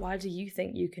campaign, were like, why do you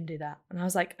think you can do that? And I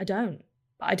was like, I don't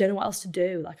know what else to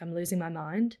do. Like I'm losing my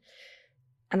mind.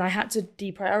 And I had to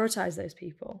deprioritize those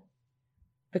people,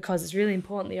 because it's really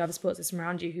important that you have a support system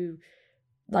around you who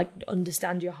like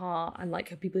understand your heart, and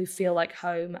like people who feel like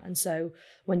home. And so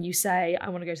when you say, I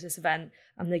want to go to this event,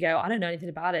 and they go, I don't know anything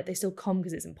about it, they still come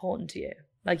because it's important to you.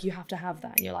 Like you have to have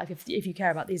that in your life if you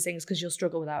care about these things, because you'll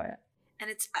struggle without it.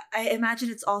 And I imagine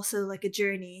it's also like a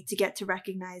journey to get to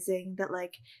recognizing that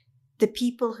like the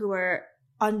people who are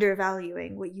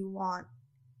undervaluing what you want,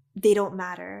 they don't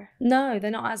matter. No,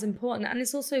 they're not as important. And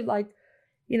it's also like,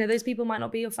 those people might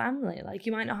not be your family. Like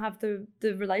you might not have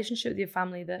the relationship with your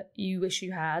family that you wish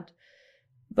you had.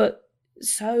 But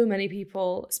so many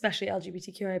people, especially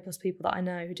LGBTQIA plus people that I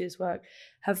know who do this work,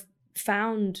 have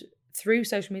found through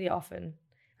social media often,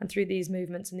 and through these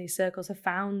movements and these circles, have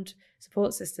found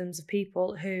support systems of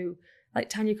people who, like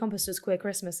Tanya Compass does Queer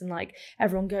Christmas, and like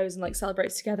everyone goes and like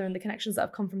celebrates together, and the connections that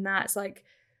have come from that. It's like,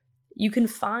 you can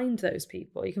find those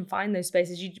people, you can find those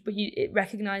spaces, but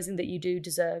recognizing that you do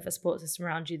deserve a support system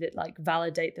around you that like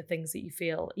validate the things that you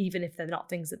feel, even if they're not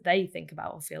things that they think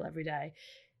about or feel every day.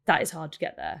 That is hard to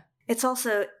get there. It's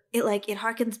also, it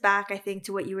harkens back, I think,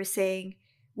 to what you were saying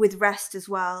with rest as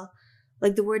well.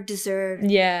 Like the word deserve.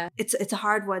 Yeah. It's a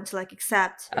hard one to like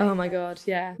accept. Oh my God,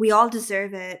 yeah. We all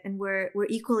deserve it, and we're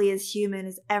equally as human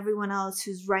as everyone else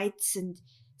whose rights and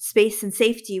space and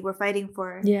safety we're fighting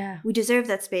for. Yeah. We deserve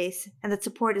that space and that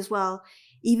support as well,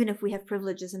 even if we have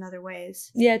privileges in other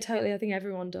ways. Yeah, totally. I think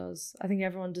everyone does. I think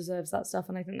everyone deserves that stuff,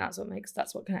 and I think that's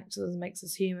what connects us and makes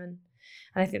us human.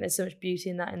 And I think there's so much beauty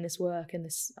in that, in this work, and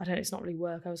this, I don't know, it's not really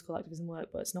work. I always call activism work,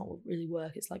 but it's not really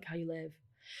work. It's like how you live.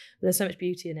 But there's so much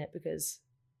beauty in it, because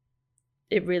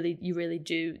you really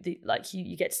do,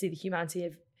 you get to see the humanity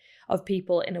of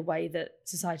people in a way that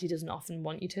society doesn't often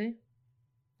want you to.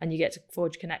 And you get to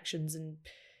forge connections and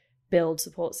build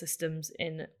support systems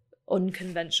in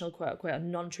unconventional, quote unquote,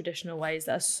 non-traditional ways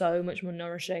that are so much more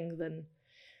nourishing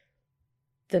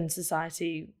than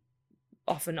society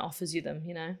often offers you them,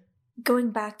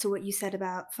 Going back to what you said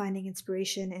about finding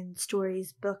inspiration in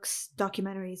stories, books,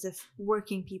 documentaries of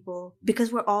working people,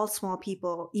 because we're all small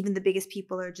people, even the biggest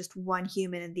people are just one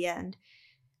human in the end.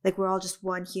 Like, we're all just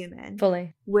one human.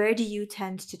 Fully. Where do you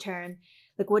tend to turn?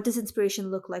 Like, what does inspiration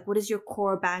look like? What is your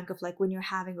core bank of, like, when you're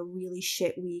having a really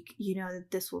shit week, you know that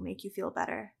this will make you feel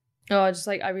better? Oh,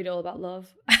 I read all about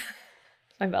love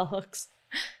by bell hooks.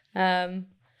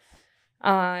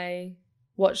 I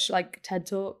watch like TED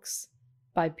Talks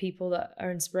by people that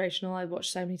are inspirational. I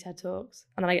watch so many TED Talks,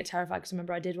 and then I get terrified because I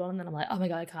remember I did one, and then I'm like, oh my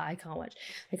God, I can't watch.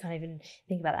 I can't even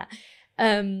think about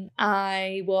that.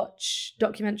 I watch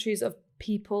documentaries of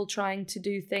people trying to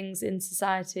do things in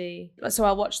society. So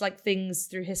I'll watch like things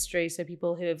through history, so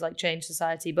people who have like changed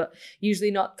society, but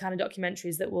usually not kind of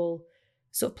documentaries that will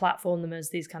sort of platform them as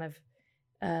these kind of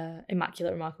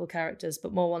immaculate, remarkable characters,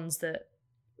 but more ones that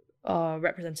are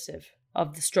representative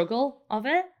of the struggle of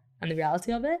it and the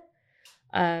reality of it.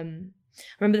 I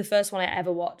remember the first one I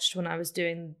ever watched when I was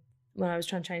trying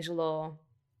to change the law,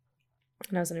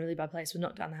 and I was in a really bad place, was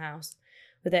Knock Down the House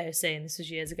with AOC, and this was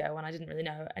years ago when I didn't really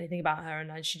know anything about her,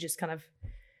 and she just kind of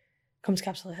come to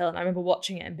Capitol Hill, and I remember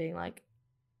watching it and being like,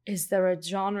 is there a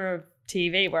genre of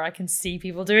TV where I can see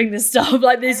people doing this stuff?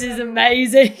 Like, this is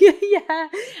amazing. Yeah.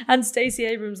 And Stacey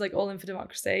Abrams, like, All In for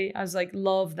Democracy, I was like,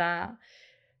 love that.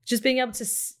 Just being able to,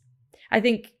 I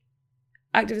think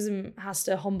activism has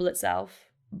to humble itself,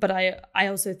 but I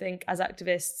also think as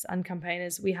activists and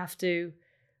campaigners, we have to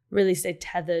really stay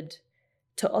tethered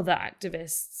to other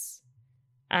activists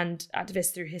and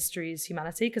activists through history's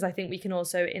humanity, because I think we can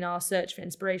also, in our search for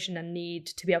inspiration and need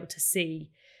to be able to see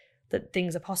that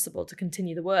things are possible to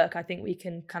continue the work, I think we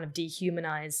can kind of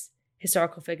dehumanize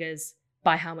historical figures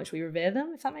by how much we revere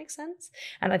them, if that makes sense.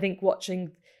 And I think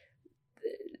watching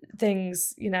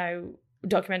things, you know,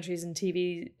 documentaries and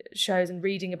TV shows and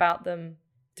reading about them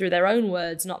through their own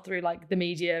words, not through like the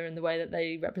media and the way that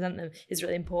they represent them, is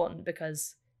really important,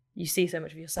 because you see so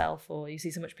much of yourself, or you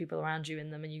see so much people around you in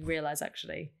them, and you realize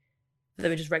actually that they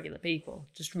were just regular people,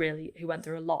 just really who went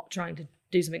through a lot trying to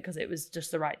do something because it was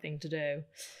just the right thing to do.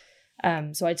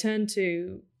 So I turn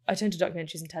to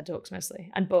documentaries and TED Talks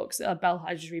mostly, and books.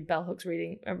 I just read Bell Hooks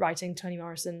writing, Toni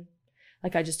Morrison.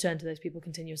 Like, I just turn to those people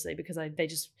continuously because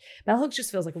Bell Hooks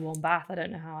just feels like a warm bath. I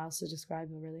don't know how else to describe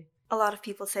her, really. A lot of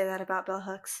people say that about Bell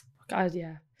Hooks. God,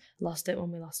 yeah, lost it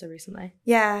when we lost her recently.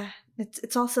 Yeah,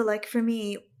 it's also like, for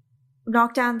me,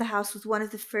 Knock Down the House was one of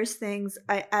the first things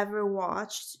I ever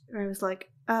watched where I was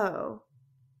like, oh,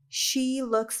 she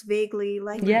looks vaguely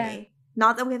like me.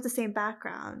 Not that we have the same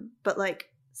background, but like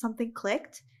something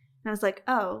clicked. And I was like,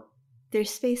 oh, there's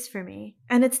space for me.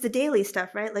 And it's the daily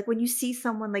stuff, right? Like when you see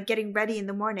someone like getting ready in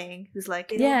the morning who's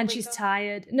like, yeah, and she's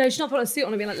tired. No, she's not putting a suit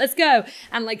on and being like, let's go.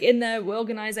 And like in their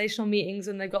organizational meetings,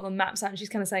 and they've got the maps out, and she's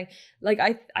kind of saying, like,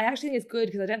 I actually think it's good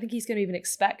because I don't think he's going to even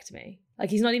expect me. Like,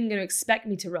 he's not even going to expect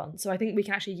me to run. So I think we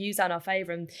can actually use that in our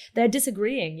favor. And they're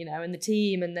disagreeing, you know, in the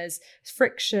team, and there's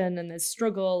friction and there's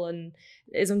struggle and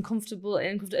it's uncomfortable.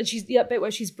 And she's the bit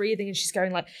where she's breathing and she's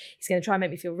going like, he's going to try and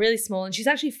make me feel really small. And she's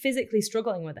actually physically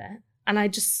struggling with it. And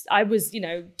I was, you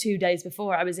know, 2 days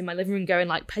before, I was in my living room going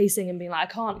like pacing and being like,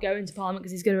 I can't go into Parliament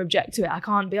because he's going to object to it. I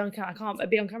can't be on camera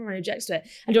when he objects to it.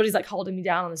 And Geordie's like holding me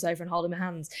down on the sofa and holding my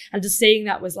hands. And just seeing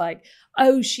that was like,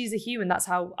 oh, she's a human. That's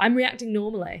how I'm reacting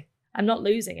normally. I'm not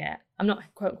losing it. I'm not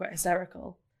quote unquote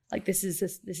hysterical. Like, this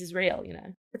is real, you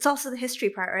know. It's also the history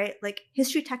part, right? Like,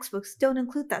 history textbooks don't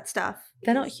include that stuff.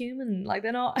 They're not human. Like,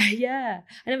 they're not. Yeah,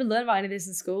 I never learned about any of this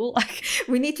in school. Like,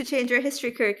 we need to change our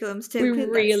history curriculums to include that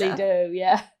stuff. We really do.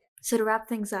 Yeah. So to wrap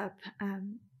things up,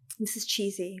 this is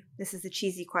cheesy. This is the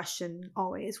cheesy question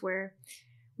always, where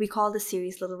we call the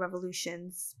series Little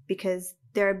Revolutions because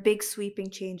there are big sweeping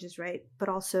changes, right? But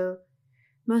also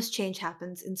most change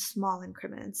happens in small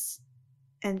increments.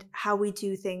 And how we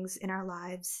do things in our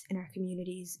lives, in our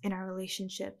communities, in our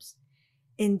relationships,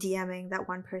 in DMing that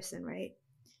one person, right?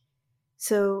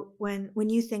 So when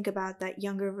you think about that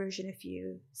younger version of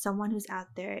you, someone who's out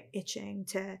there itching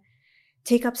to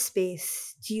take up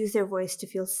space, to use their voice to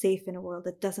feel safe in a world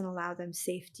that doesn't allow them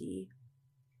safety,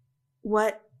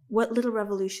 what little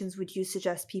revolutions would you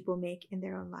suggest people make in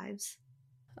their own lives?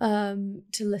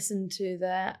 To listen to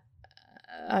their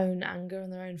own anger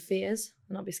and their own fears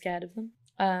and not be scared of them.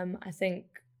 I think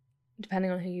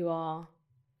depending on who you are,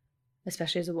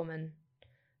 especially as a woman,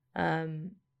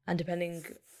 and depending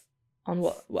on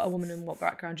what a woman and what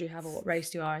background you have or what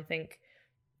race you are, I think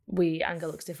anger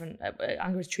looks different.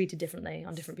 Anger is treated differently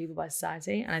on different people by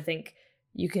society, and I think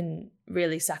you can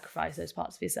really sacrifice those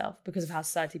parts of yourself because of how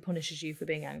society punishes you for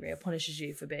being angry, or punishes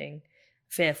you for being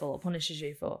fearful, or punishes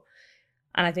you for.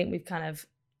 And I think we've kind of,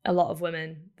 a lot of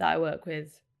women that I work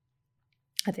with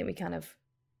I think we kind of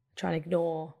try and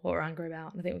ignore what we're angry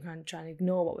about. I think we're kind of trying to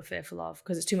ignore what we're fearful of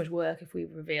because it's too much work if we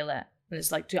reveal it. And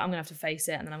it's like, I'm going to have to face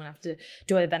it, and then I'm going to have to,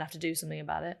 do I then have to do something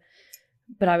about it?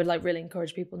 But I would like really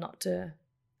encourage people not to,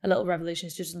 a little revolution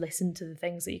is just listen to the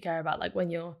things that you care about. Like when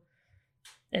you're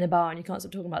in a bar and you can't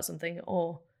stop talking about something,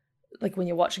 or like when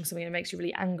you're watching something and it makes you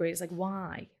really angry, it's like,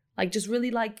 why? Like just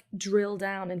really like drill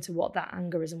down into what that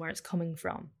anger is and where it's coming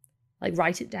from. Like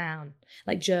write it down,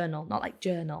 like journal, not like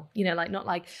journal, you know, like not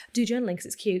like do journaling because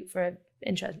it's cute for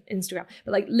Instagram,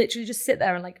 but like literally just sit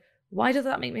there and like, why does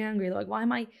that make me angry? Like, why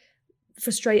am I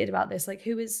frustrated about this? Like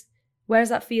where's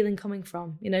that feeling coming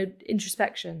from? You know,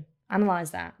 introspection,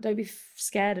 analyze that. Don't be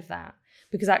scared of that,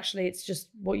 because actually it's just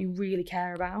what you really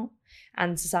care about,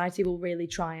 and society will really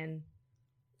try and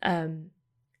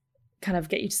kind of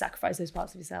get you to sacrifice those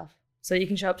parts of yourself so you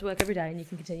can show up to work every day and you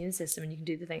can continue the system and you can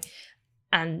do the thing.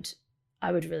 And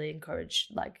I would really encourage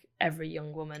like every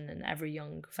young woman and every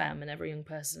young femme and every young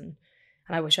person,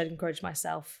 and I wish I'd encouraged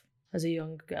myself as a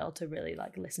young girl to really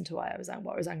like listen to what I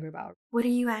was angry about. What are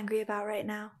you angry about right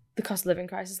now? The cost of living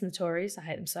crisis and the Tories. I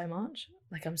hate them so much.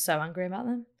 Like I'm so angry about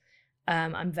them.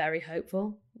 I'm very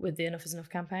hopeful with the Enough is Enough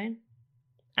campaign,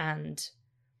 and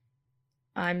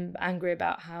I'm angry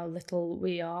about how little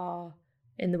we are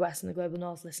in the West and the global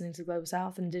North listening to the global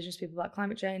South and Indigenous people about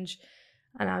climate change.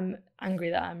 And I'm angry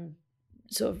that I'm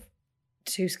sort of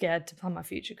too scared to plan my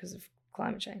future because of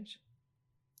climate change.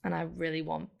 And I really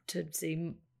want to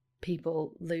see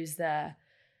people lose their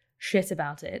shit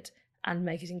about it and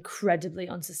make it incredibly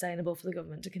unsustainable for the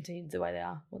government to continue the way they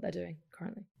are, what they're doing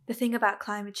currently. The thing about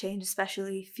climate change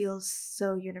especially feels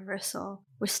so universal.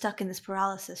 We're stuck in this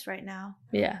paralysis right now.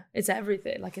 Yeah, it's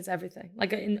everything. Like, it's everything.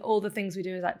 Like, in all the things we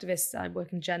do as activists, I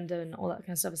work in gender and all that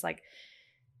kind of stuff. It's like,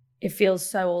 it feels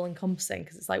so all-encompassing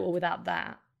because it's like, well, without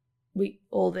that,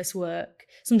 all this work,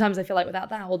 sometimes I feel like without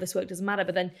that, all this work doesn't matter.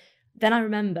 But then I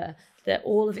remember that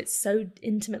all of it's so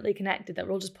intimately connected that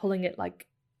we're all just pulling it like,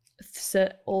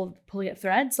 all pulling at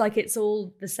threads. Like, it's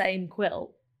all the same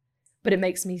quilt. But it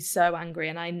makes me so angry,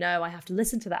 and I know I have to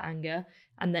listen to that anger.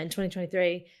 And then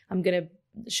 2023, I'm going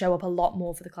to show up a lot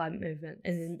more for the climate movement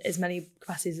in as many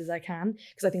capacities as I can,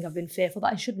 because I think I've been fearful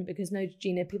that I shouldn't, because no,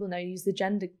 Gina, people know you use the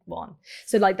gender one.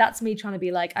 So like, that's me trying to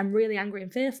be like, I'm really angry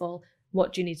and fearful.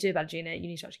 What do you need to do about it, Gina? You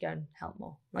need to actually go and help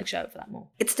more, like show up for that more.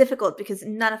 It's difficult because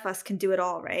none of us can do it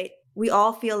all, right? We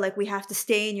all feel like we have to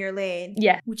stay in your lane.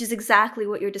 Yeah. Which is exactly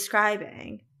what you're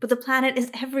describing. But the planet is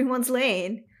everyone's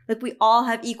lane. Like, we all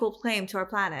have equal claim to our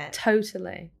planet.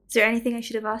 Totally. Is there anything I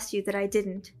should have asked you that I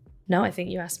didn't? No, I think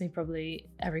you asked me probably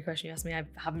every question you asked me I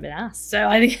haven't been asked. So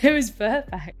I think it was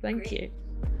perfect. Thank you.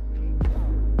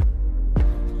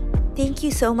 Thank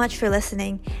you so much for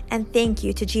listening, and thank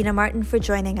you to Gina Martin for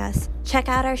joining us. Check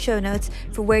out our show notes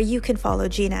for where you can follow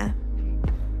Gina.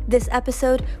 This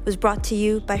episode was brought to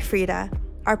you by Frida.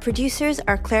 Our producers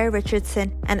are Claire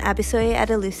Richardson and Abisoye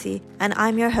Adelusi, and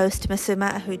I'm your host,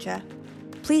 Masuma Ahuja.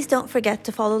 Please don't forget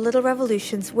to follow Little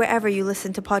Revolutions wherever you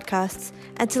listen to podcasts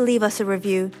and to leave us a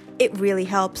review. It really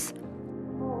helps.